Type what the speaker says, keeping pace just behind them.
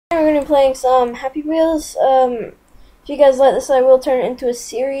been playing some Happy Wheels. If you guys like this, I will turn it into a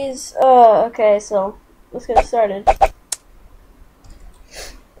series. Okay, so let's get started.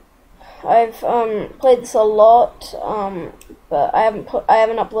 I've played this a lot, but I haven't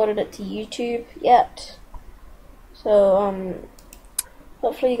uploaded it to YouTube yet. So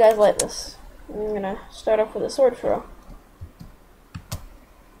hopefully you guys like this. I'm gonna start off with a sword throw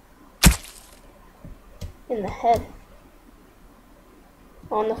in the head,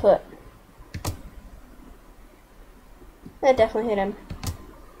 on the foot. That definitely hit him.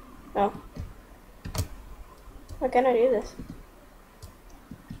 Oh, why can't I do this?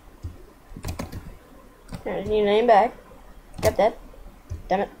 I need an aim back. Got that.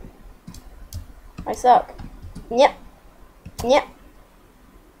 Damn it. I suck. Yep. Yep.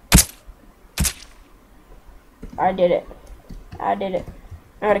 I did it. I did it.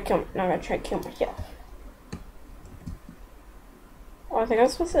 I'm gonna try to kill myself. Oh, I think I'm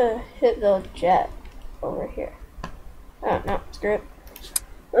supposed to hit the jet over here. Oh, no, screw it.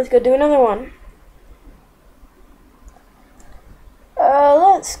 Let's go do another one.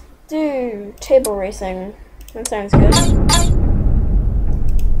 Let's do table racing. That sounds good.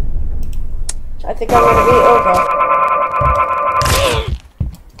 I think I'm gonna be over.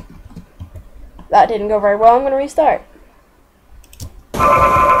 That didn't go very well. I'm gonna restart.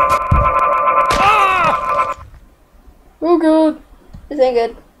 Oh god. This ain't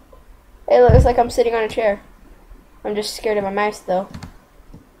good. It looks like I'm sitting on a chair. I'm just scared of my mouse though.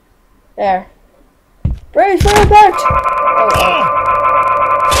 There. Brace for impact!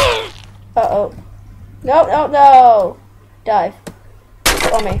 Uh-oh. No, no, no! Dive.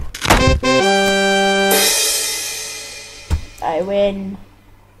 Kill me. I win.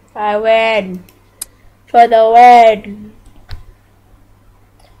 I win. For the win.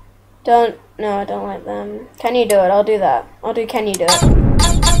 Don't let them. Can you do it? I'll do that. I'll do can you do it.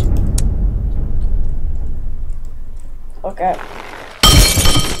 Okay.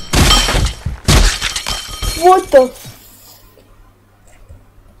 What the f—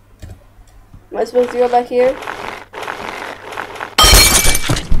 Am I supposed to go back here?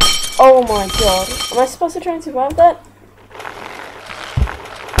 Oh my god. Am I supposed to try and survive that?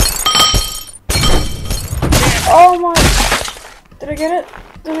 Oh my— Did I get it?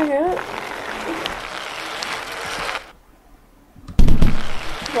 Did I get it?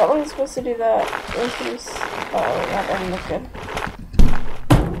 That one's supposed to do that. Oh, that doesn't look good.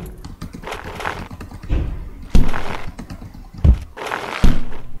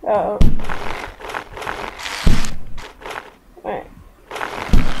 Uh-oh. Alright.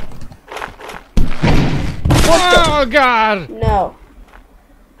 Oh god! No.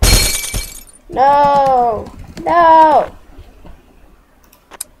 No! No!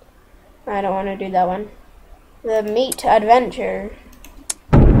 I don't want to do that one. The meat adventure.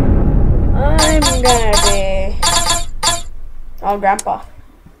 I'm gonna be Grandpa,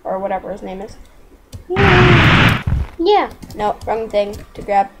 or whatever his name is. Yeah. No, wrong thing to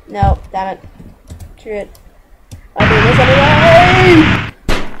grab. No, damn it. Screw it. I'll do this anyway.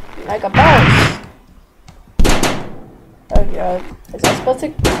 Like a boss. Oh god. Is I supposed to?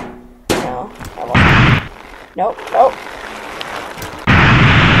 No, I won't. Nope. Nope.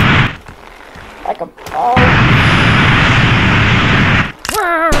 Like a boss.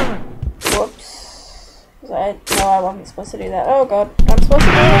 Whoops. No, I wasn't supposed to do that. Oh god, I'm supposed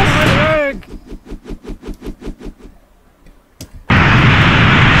to do this.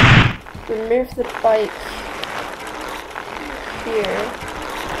 Remove the bike here.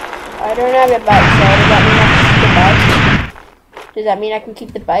 I don't have a bike, so does that mean I can keep the bike? Does that mean I can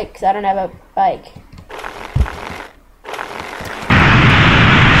keep the bike? Because I don't have a bike.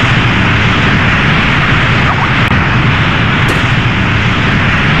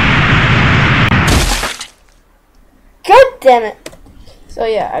 God damn it! So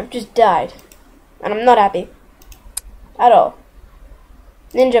yeah, I've just died. And I'm not happy. At all.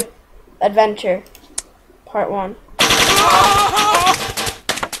 Ninja Adventure. Part 1.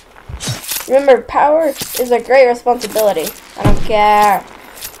 Remember, power is a great responsibility. I don't care.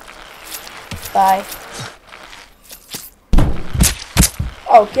 Bye.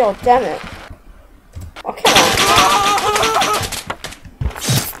 Oh, god damn it. Oh, come on.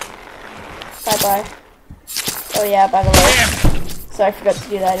 Bye-bye. Oh yeah, by the way. So I forgot to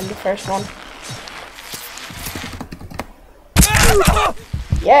do that in the first one.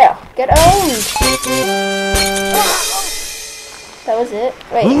 Yeah, get owned! That was it.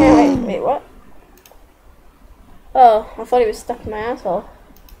 Wait, what? Oh, I thought he was stuck in my asshole.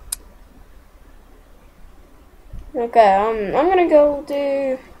 Okay, I'm gonna go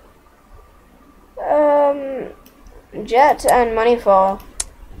do Jet and Moneyfall.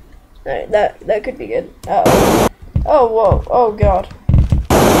 Alright, that could be good. Uh-oh. Oh, whoa. Oh, God.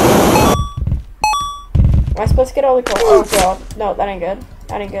 Am I supposed to get all the coal? Oh, God. No, that ain't good.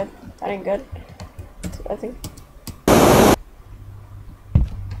 That ain't good. That ain't good. I think.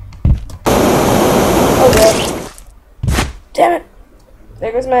 Oh, God. Damn it.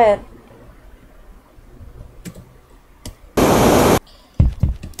 There goes my head.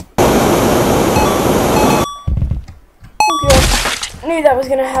 Oh, God. I knew that was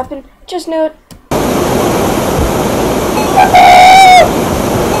gonna happen. Just knew it.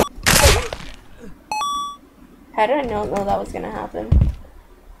 How did I not know that was gonna happen?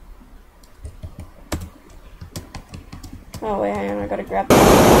 Oh wait, hang on, I gotta grab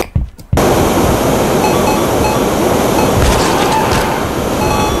that.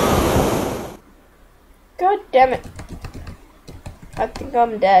 God damn it. I think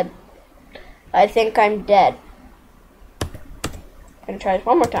I'm dead. I think I'm dead. Gonna try this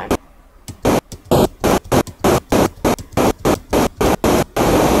one more time.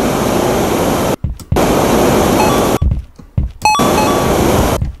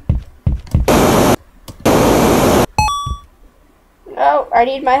 No, I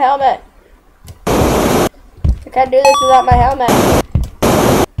need my helmet. I can't do this without my helmet.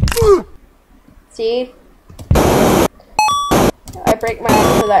 See? I break my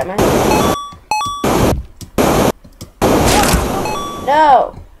arm without my helmet.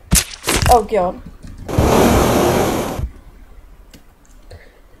 No! Oh, God.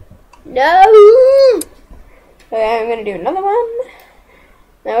 No! Okay, I'm gonna do another one.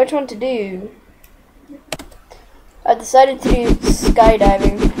 Now, which one to do? I decided to do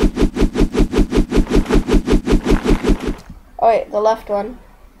skydiving. Oh wait, the left one.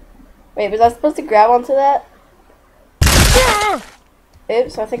 Wait, was I supposed to grab onto that?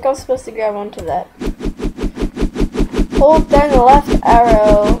 Oops, I think I was supposed to grab onto that. Hold down the left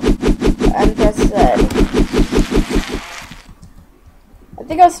arrow and press Z. I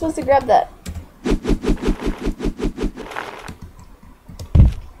think I was supposed to grab that.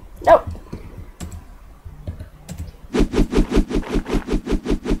 Nope.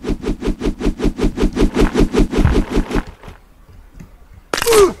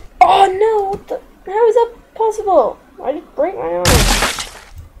 Oh no, what the, how is that possible? I just break my arm.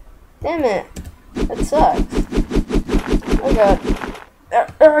 Damn it. That sucks. Oh god.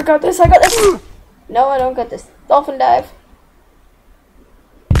 I got this, I got this! No, I don't got this. Dolphin dive.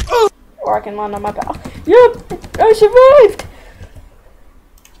 Or I can land on my pal. Yep! I survived!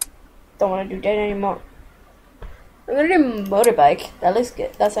 Don't want to do that anymore. I'm gonna do motorbike. That looks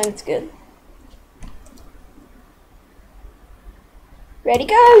good. That sounds good. Ready,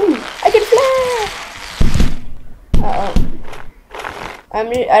 go! I can fly! Uh-oh. I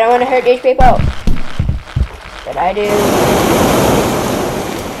don't want to hurt these people. But I do.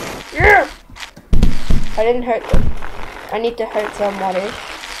 Yeah! I didn't hurt them. I need to hurt somebody.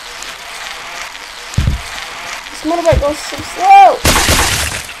 This motorbike goes so slow!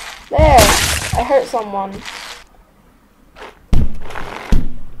 There! I hurt someone.